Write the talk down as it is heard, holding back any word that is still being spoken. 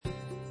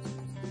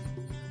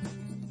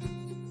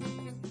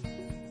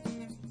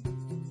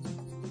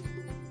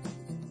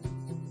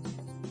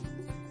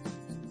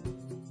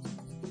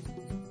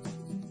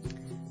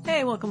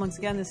Hey, welcome once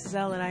again. This is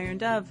Elle at Iron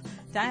Dove.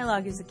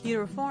 Dialogue is the key to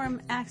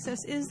reform.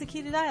 Access is the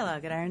key to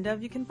dialogue. At Iron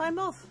Dove, you can find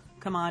both.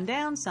 Come on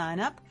down, sign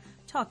up,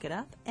 talk it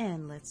up,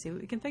 and let's see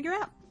what we can figure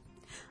out.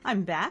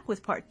 I'm back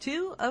with part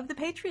 2 of the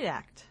Patriot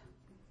Act.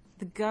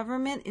 The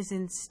government is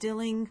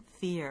instilling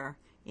fear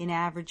in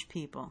average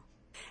people.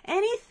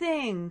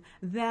 Anything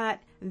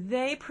that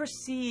they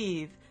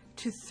perceive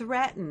to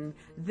threaten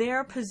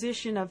their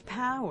position of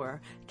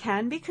power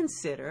can be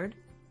considered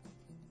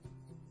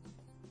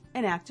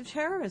an act of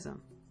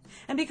terrorism.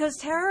 And because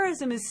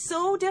terrorism is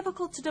so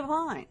difficult to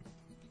define,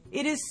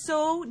 it is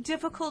so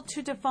difficult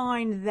to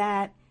define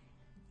that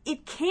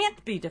it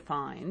can't be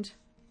defined,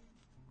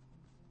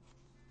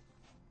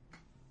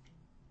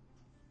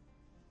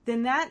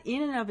 then that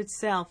in and of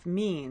itself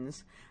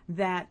means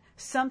that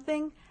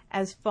something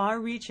as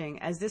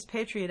far-reaching as this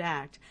Patriot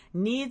Act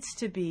needs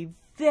to be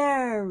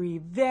very,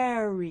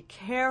 very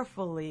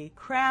carefully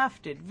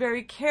crafted,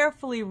 very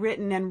carefully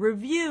written and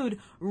reviewed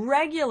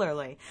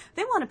regularly.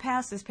 They want to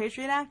pass this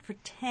Patriot Act for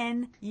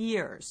 10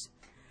 years.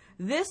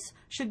 This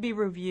should be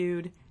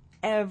reviewed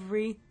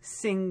every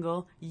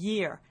single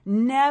year,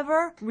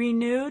 never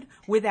renewed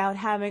without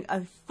having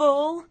a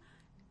full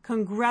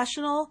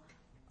congressional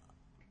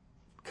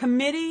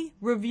committee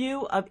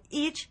review of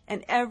each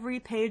and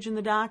every page in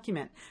the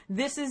document.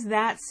 This is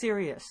that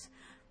serious.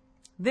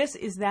 This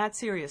is that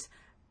serious.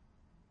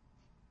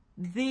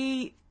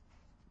 The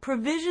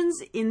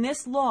provisions in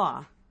this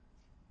law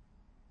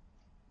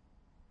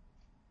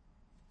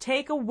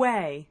take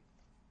away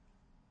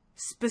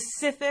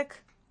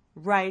specific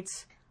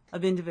rights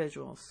of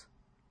individuals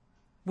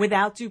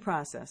without due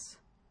process.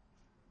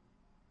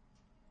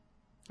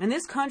 And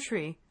this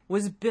country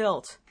was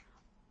built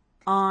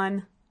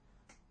on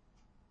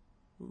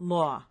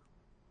law.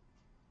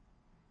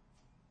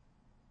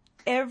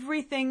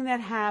 Everything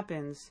that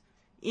happens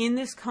in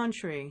this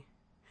country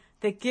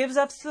that gives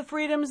us the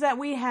freedoms that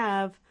we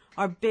have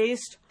are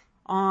based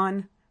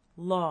on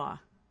law.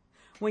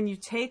 When you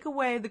take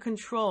away the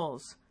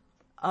controls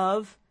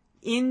of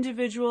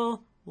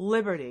individual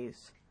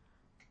liberties,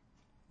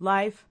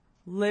 life,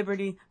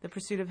 liberty, the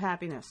pursuit of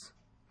happiness,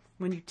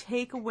 when you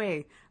take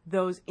away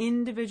those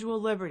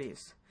individual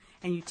liberties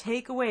and you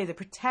take away the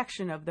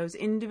protection of those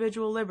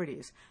individual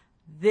liberties,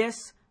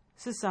 this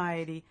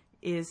society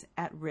is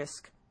at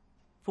risk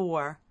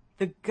for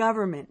the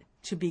government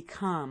to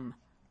become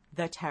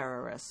the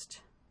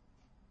terrorist.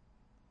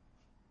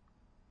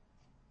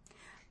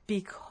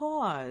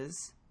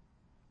 Because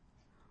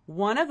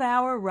one of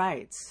our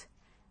rights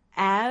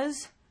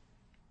as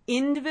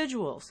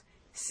individuals,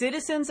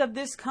 citizens of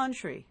this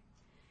country,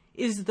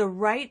 is the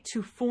right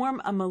to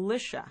form a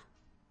militia.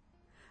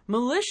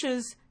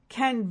 Militias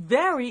can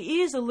very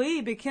easily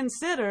be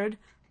considered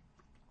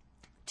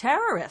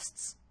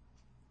terrorists.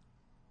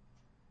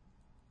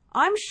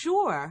 I'm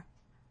sure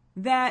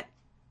that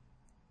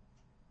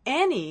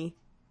any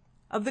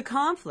of the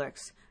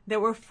conflicts that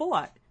were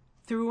fought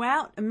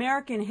throughout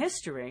American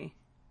history,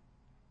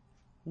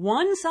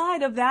 one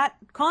side of that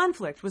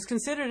conflict was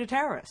considered a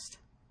terrorist.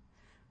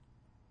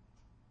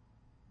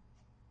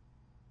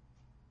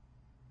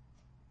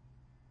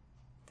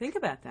 Think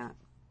about that.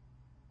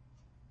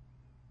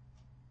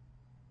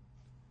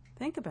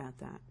 Think about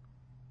that.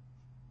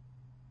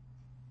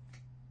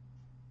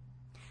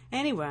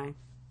 Anyway,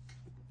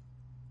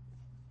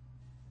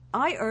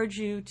 I urge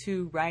you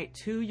to write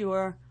to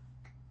your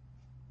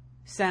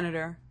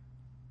senator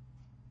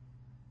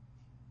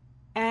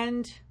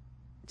and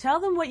tell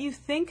them what you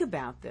think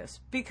about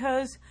this,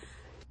 because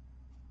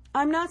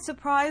I'm not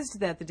surprised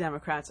that the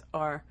Democrats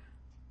are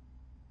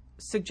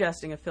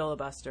suggesting a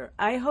filibuster.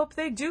 I hope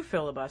they do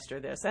filibuster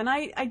this. And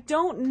I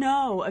don't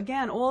know,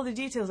 again, all the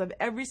details of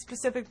every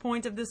specific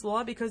point of this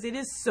law because it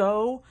is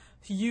so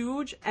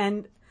huge,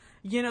 and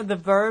the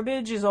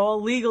verbiage is all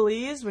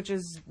legalese, which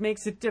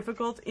makes it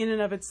difficult in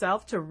and of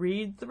itself to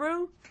read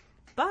through.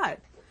 But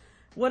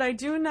what I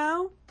do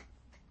know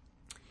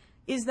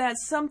is that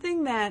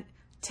something that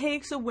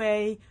takes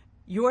away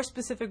your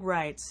specific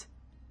rights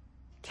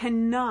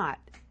cannot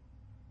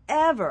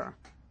ever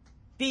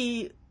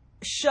be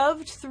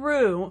shoved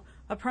through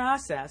a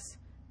process,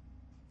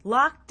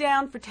 locked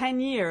down for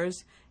 10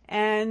 years,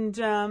 and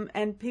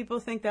people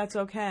think that's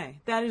okay.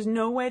 That is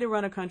no way to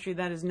run a country.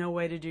 That is no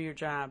way to do your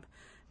job.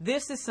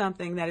 This is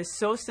something that is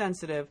so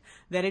sensitive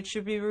that it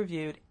should be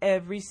reviewed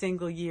every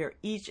single year,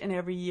 each and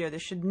every year.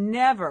 This should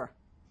never,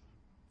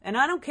 and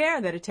I don't care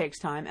that it takes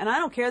time, and I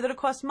don't care that it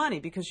costs money,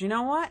 because you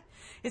know what?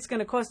 It's going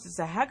to cost us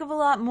a heck of a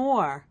lot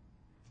more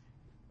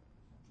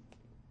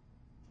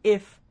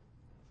if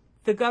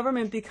the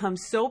government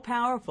becomes so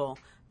powerful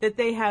that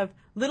they have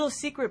little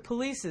secret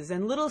polices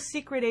and little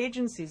secret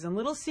agencies and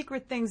little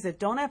secret things that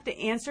don't have to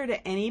answer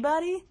to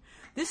anybody.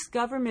 This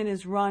government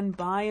is run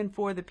by and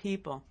for the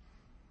people.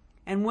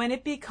 And when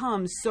it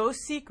becomes so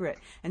secret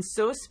and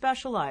so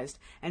specialized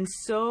and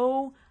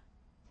so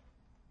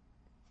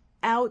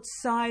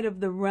outside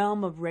of the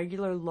realm of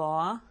regular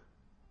law,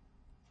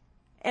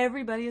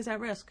 everybody is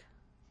at risk.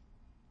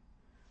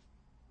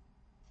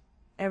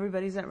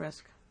 Everybody's at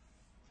risk.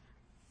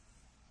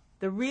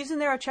 the reason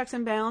there are checks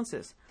and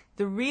balances,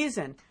 the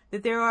reason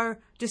that there are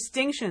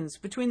distinctions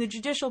between the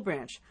judicial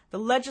branch, the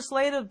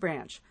legislative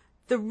branch,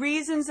 the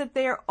reasons that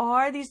there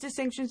are these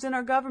distinctions in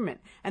our government,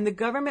 and the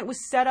government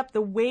was set up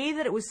the way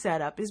that it was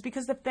set up, is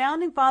because the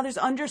founding fathers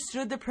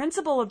understood the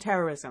principle of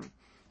terrorism.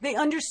 They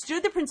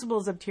understood the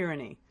principles of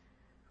tyranny.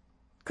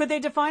 Could they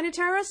define a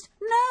terrorist?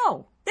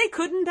 No, they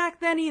couldn't back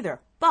then either.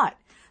 But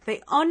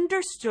they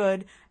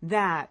understood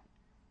that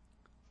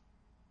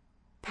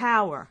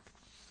power,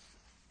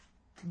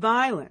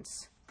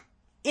 violence,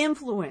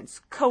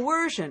 influence,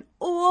 coercion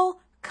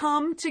all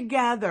come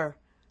together.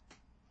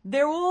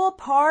 They're all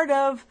part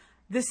of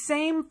the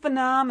same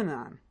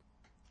phenomenon.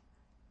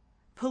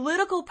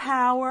 Political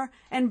power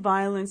and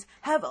violence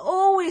have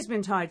always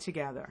been tied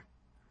together.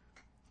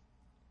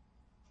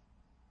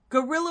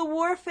 Guerrilla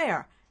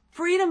warfare,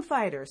 freedom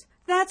fighters,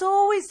 that's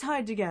always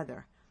tied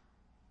together.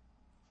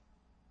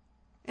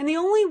 And the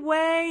only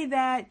way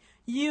that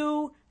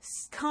you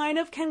kind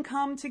of can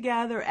come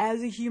together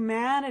as a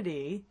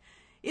humanity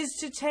is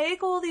to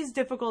take all these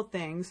difficult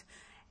things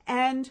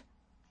and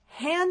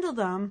handle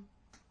them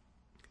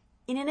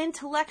in an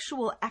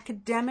intellectual,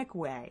 academic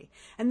way.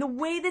 And the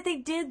way that they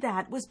did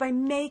that was by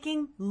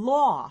making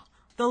law,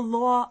 the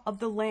law of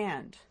the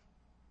land.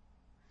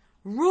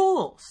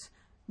 Rules,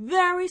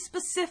 very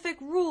specific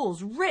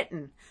rules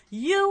written.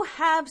 You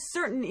have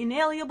certain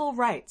inalienable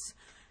rights.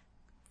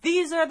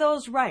 These are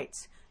those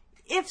rights.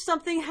 If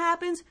something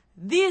happens,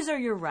 these are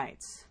your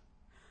rights.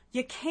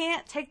 You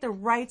can't take the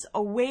rights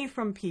away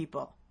from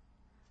people.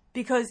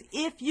 Because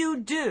if you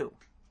do,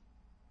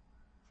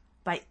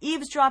 by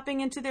eavesdropping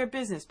into their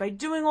business, by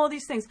doing all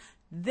these things,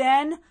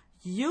 then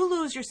you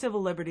lose your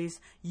civil liberties.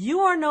 You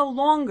are no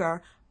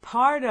longer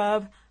part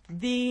of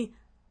the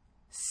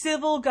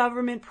civil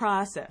government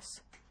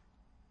process.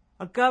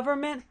 A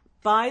government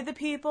by the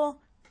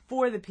people,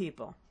 for the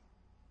people.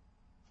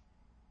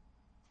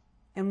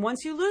 And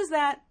once you lose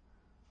that,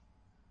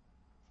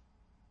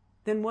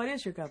 then what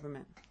is your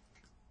government?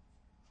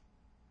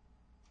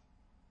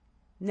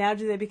 Now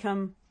do they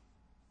become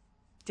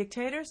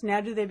dictators?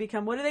 Now do they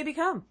become, what do they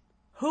become?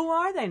 Who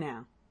are they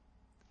now?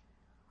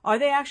 Are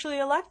they actually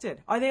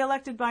elected? Are they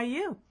elected by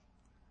you?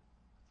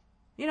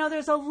 You know,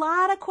 there's a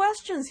lot of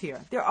questions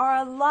here. There are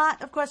a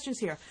lot of questions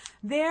here.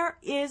 There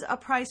is a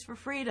price for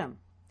freedom.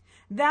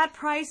 That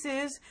price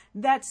is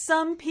that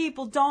some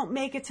people don't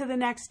make it to the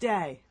next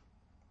day.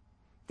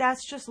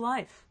 That's just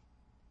life.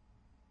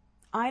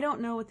 I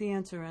don't know what the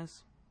answer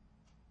is.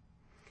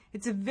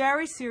 It's a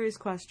very serious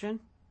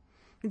question.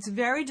 It's a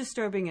very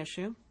disturbing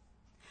issue.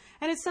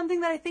 And it's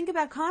something that I think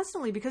about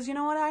constantly because, you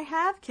know what, I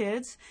have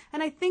kids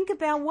and I think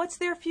about what's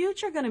their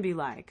future going to be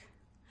like.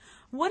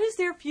 What is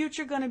their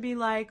future going to be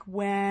like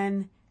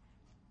when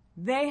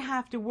they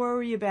have to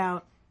worry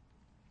about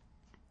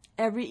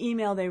every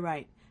email they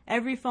write,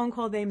 every phone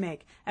call they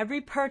make,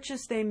 every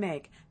purchase they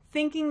make,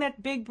 thinking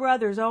that Big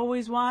Brother's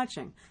always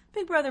watching.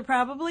 Big Brother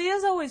probably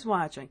is always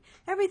watching.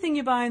 Everything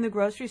you buy in the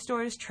grocery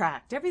store is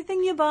tracked.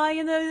 Everything you buy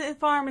in the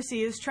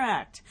pharmacy is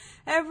tracked.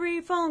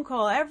 Every phone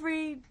call,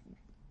 every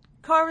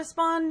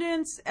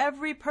correspondence,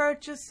 every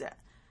purchase,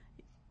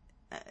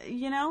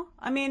 you know?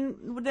 I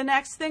mean, the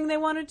next thing they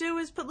want to do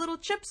is put little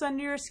chips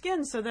under your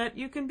skin so that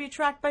you can be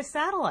tracked by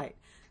satellite.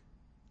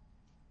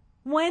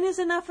 When is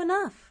enough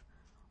enough?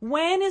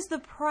 When is the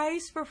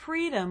price for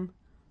freedom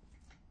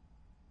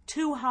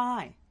too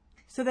high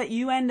so that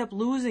you end up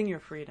losing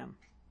your freedom?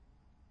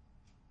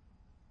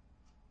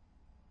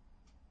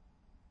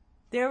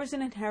 There is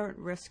an inherent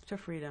risk to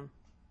freedom.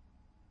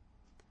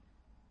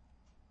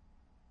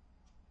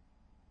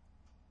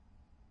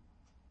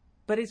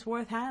 But it's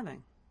worth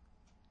having.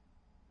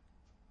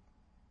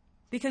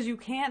 Because you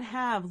can't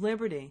have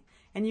liberty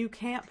and you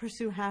can't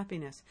pursue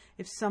happiness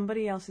if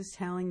somebody else is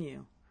telling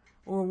you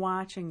or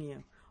watching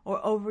you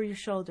or over your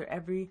shoulder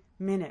every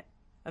minute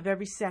of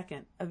every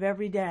second of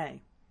every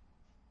day,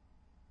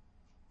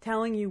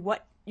 telling you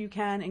what you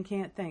can and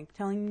can't think,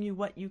 telling you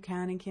what you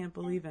can and can't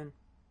believe in.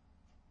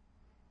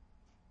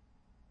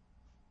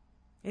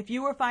 If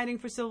you were fighting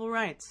for civil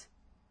rights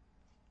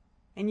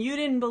and you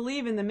didn't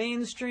believe in the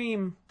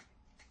mainstream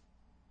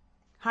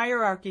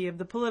hierarchy of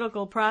the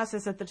political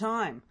process at the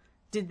time,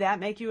 did that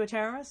make you a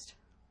terrorist?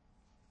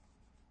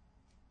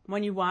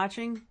 When you're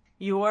watching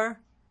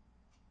your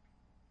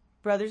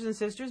brothers and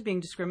sisters being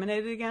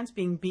discriminated against,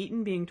 being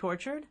beaten, being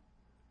tortured?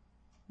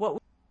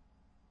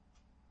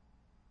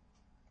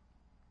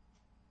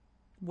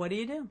 What do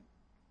you do?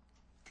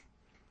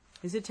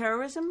 Is it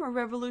terrorism or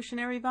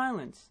revolutionary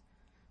violence?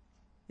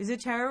 Is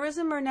it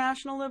terrorism or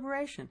national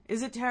liberation?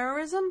 Is it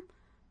terrorism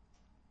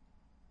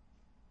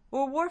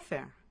or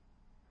warfare?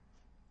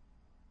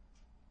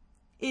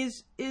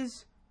 Is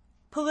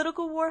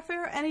political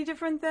warfare any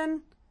different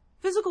than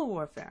physical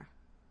warfare?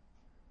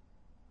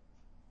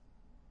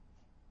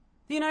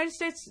 The United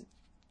States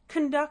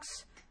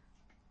conducts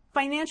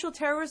financial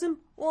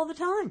terrorism all the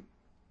time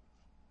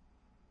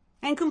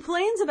and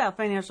complains about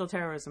financial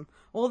terrorism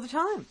all the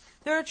time.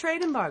 There are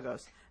trade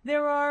embargoes.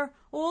 There are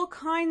all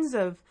kinds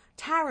of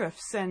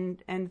tariffs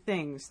and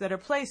things that are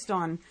placed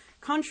on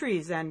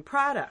countries and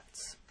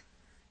products.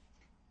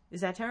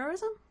 Is that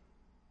terrorism?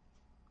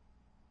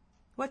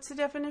 What's the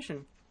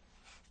definition?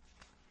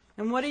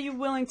 And what are you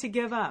willing to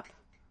give up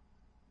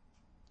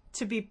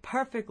to be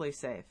perfectly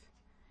safe?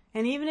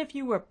 And even if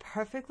you were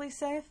perfectly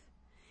safe,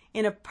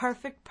 in a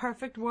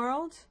perfect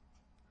world,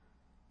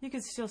 you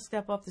could still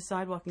step off the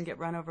sidewalk and get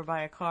run over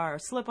by a car, or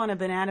slip on a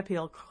banana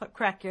peel,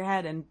 crack your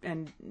head,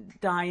 and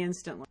die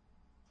instantly.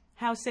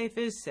 How safe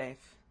is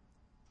safe?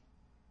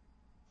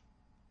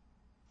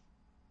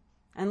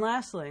 And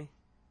lastly,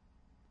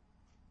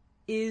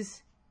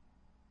 is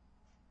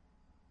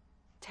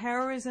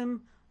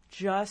terrorism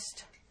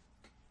just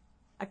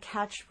a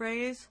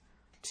catchphrase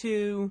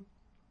to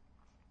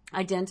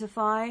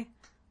identify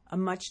a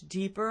much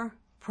deeper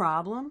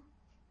problem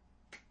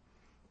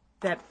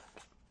that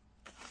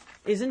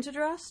isn't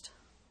addressed?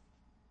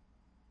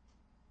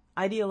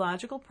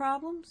 Ideological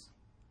problems?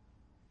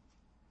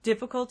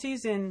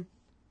 Difficulties in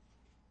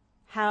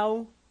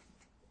how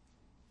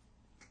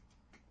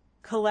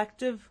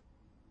collective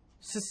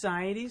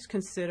societies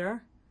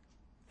consider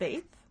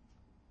faith?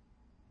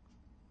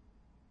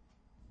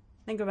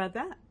 Think about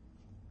that.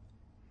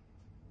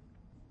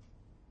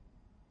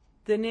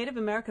 The Native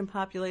American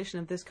population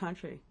of this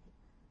country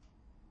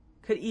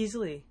could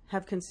easily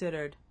have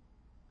considered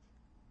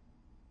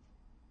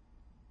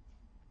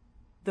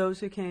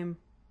those who came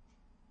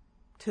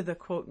to the,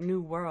 quote,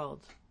 New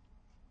World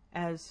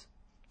as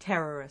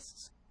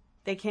terrorists.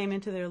 They came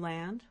into their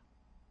land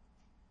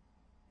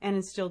and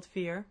instilled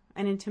fear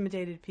and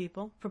intimidated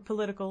people for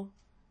political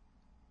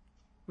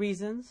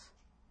reasons,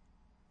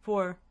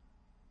 for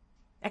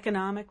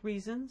economic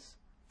reasons,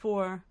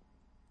 for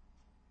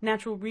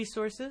natural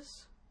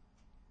resources.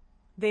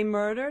 They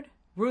murdered,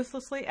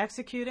 ruthlessly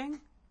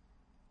executing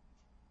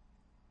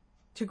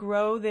to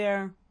grow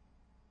their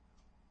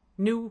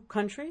new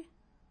country.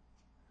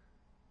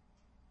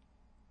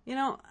 You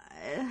know,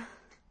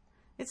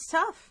 it's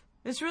tough.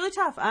 It's really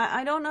tough.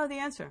 I don't know the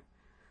answer.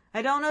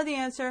 I don't know the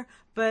answer,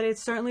 but it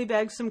certainly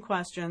begs some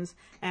questions.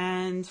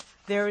 And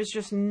there is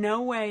just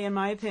no way, in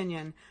my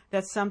opinion,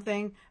 that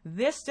something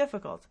this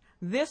difficult,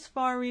 this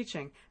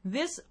far-reaching,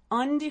 this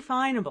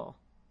undefinable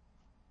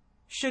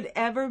should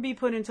ever be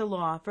put into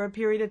law for a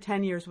period of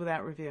 10 years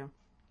without review.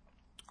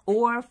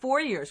 Or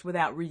 4 years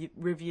without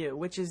review,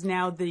 which is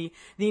now the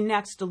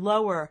next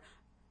lower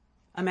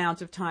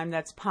amount of time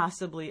that's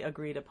possibly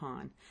agreed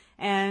upon.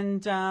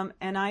 And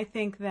I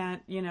think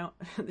that, you know,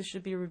 this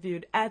should be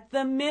reviewed at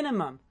the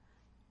minimum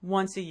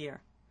once a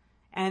year.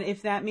 And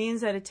if that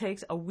means that it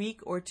takes a week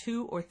or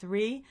 2 or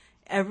 3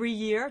 every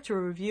year to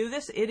review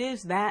this, it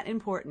is that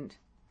important,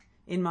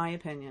 in my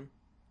opinion.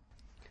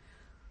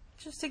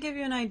 Just to give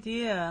you an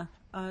idea,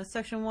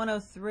 Section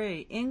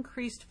 103,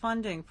 increased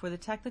funding for the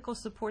Technical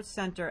Support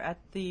Center at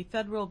the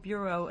Federal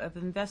Bureau of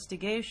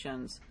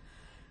Investigations.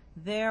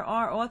 There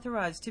are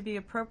authorized to be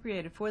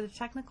appropriated for the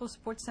Technical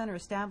Support Center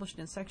established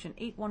in Section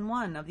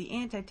 811 of the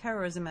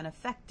Anti-Terrorism and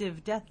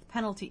Effective Death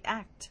Penalty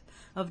Act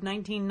of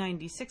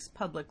 1996,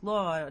 Public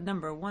Law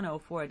Number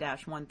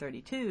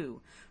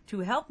 104-132, to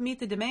help meet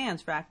the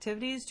demands for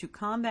activities to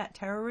combat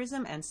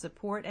terrorism and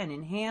support and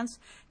enhance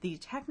the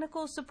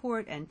technical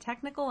support and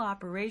technical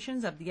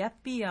operations of the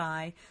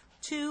FBI.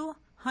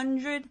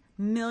 $200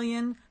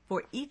 million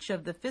for each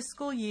of the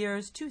fiscal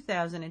years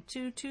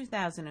 2002,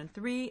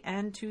 2003,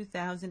 and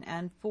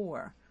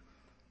 2004.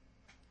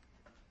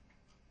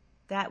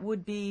 That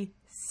would be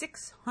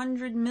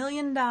 $600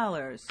 million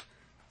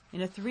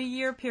in a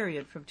 3-year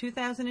period from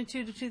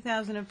 2002 to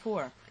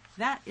 2004.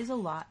 That is a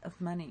lot of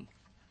money.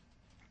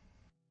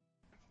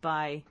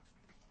 By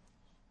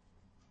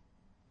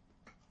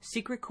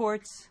secret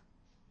courts,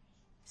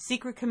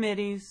 secret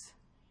committees,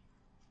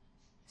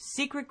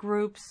 secret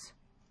groups,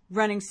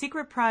 running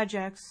secret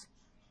projects,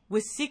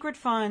 with secret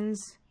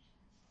funds,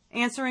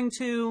 answering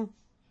to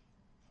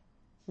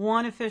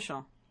one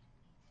official,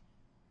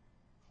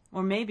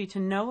 or maybe to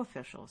no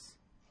officials,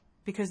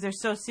 because they're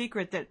so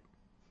secret that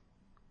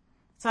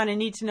it's on a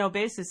need-to-know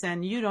basis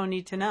and you don't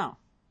need to know.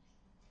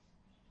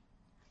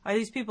 Are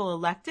these people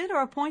elected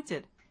or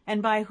appointed?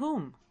 And by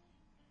whom?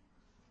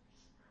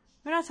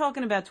 We're not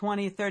talking about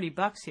 20 or 30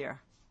 bucks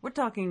here. We're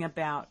talking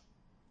about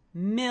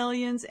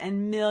millions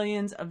and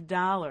millions of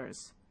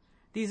dollars.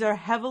 These are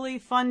heavily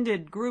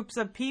funded groups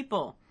of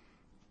people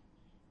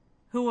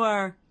who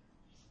are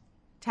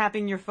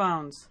tapping your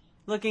phones,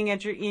 looking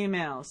at your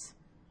emails.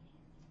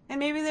 And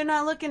maybe they're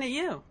not looking at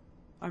you.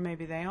 Or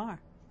maybe they are.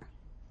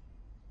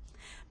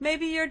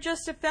 Maybe you're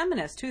just a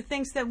feminist who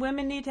thinks that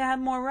women need to have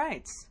more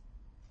rights.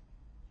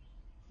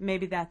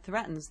 Maybe that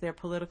threatens their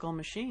political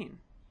machine.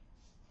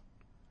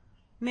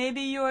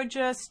 Maybe you're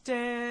just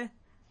a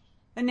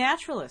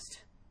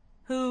naturalist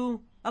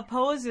who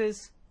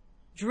opposes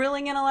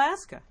drilling in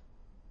Alaska.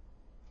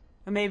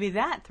 Or maybe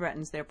that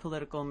threatens their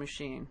political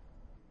machine.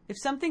 If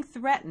something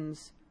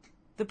threatens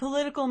the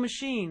political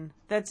machine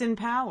that's in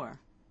power,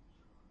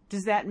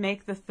 does that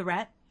make the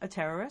threat a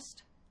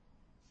terrorist?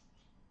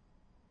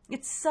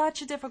 It's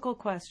such a difficult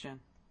question.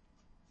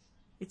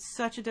 It's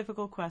such a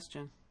difficult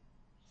question.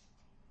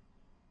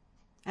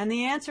 And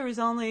the answer is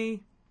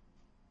only,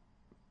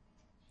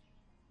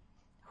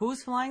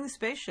 who's flying the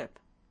spaceship?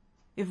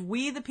 If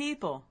we, the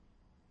people,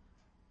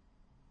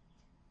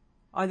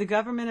 are the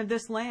government of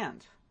this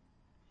land,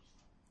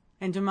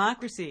 and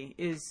democracy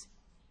is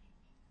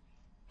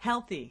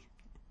healthy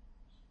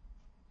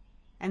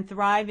and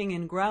thriving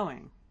and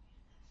growing,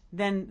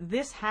 then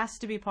this has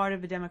to be part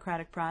of a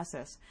democratic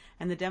process.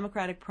 And the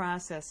democratic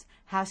process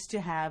has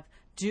to have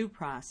due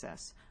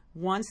process.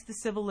 Once the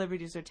civil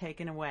liberties are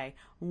taken away,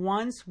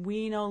 once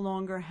we no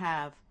longer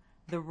have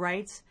the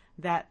rights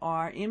that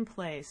are in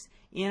place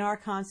in our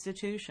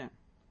Constitution,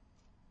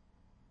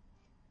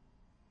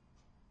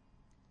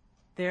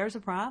 there's a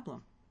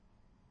problem.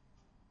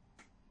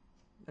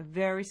 A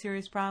very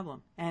serious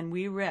problem. And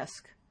we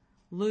risk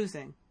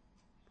losing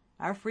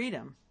our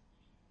freedom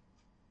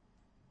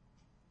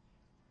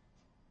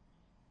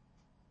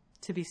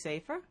to be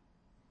safer?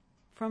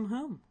 From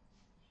whom?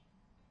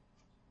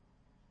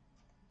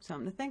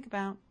 Something to think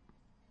about.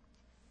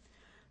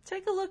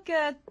 Take a look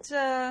at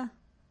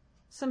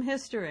some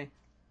history.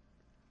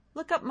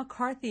 Look up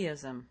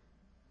McCarthyism.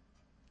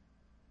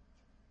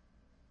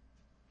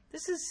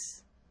 This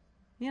is,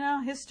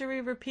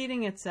 history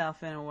repeating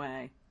itself in a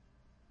way.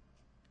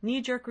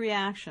 Knee-jerk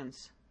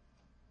reactions.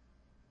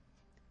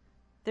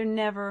 They're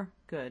never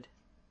good.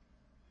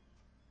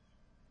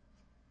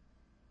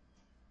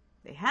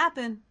 They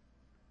happen,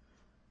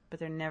 but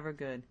they're never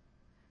good.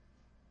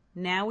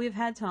 Now we've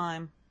had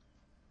time.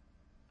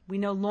 We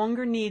no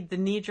longer need the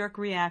knee-jerk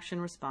reaction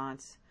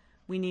response.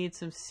 We need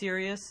some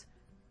serious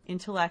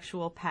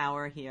intellectual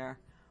power here.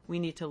 We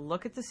need to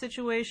look at the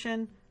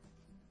situation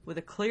with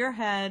a clear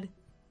head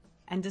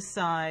and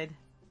decide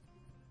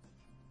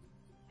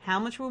how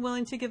much we're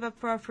willing to give up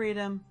for our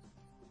freedom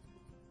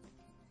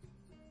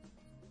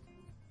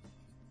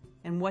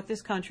and what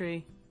this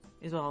country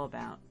is all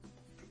about.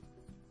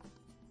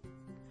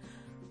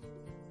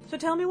 So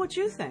tell me what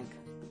you think.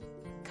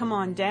 Come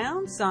on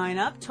down, sign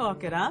up,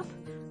 talk it up.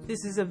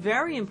 This is a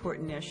very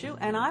important issue,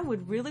 and I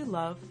would really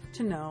love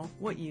to know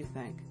what you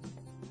think.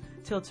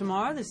 Till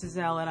tomorrow, this is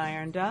Elle at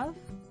Iron Dove,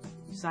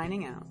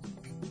 signing out.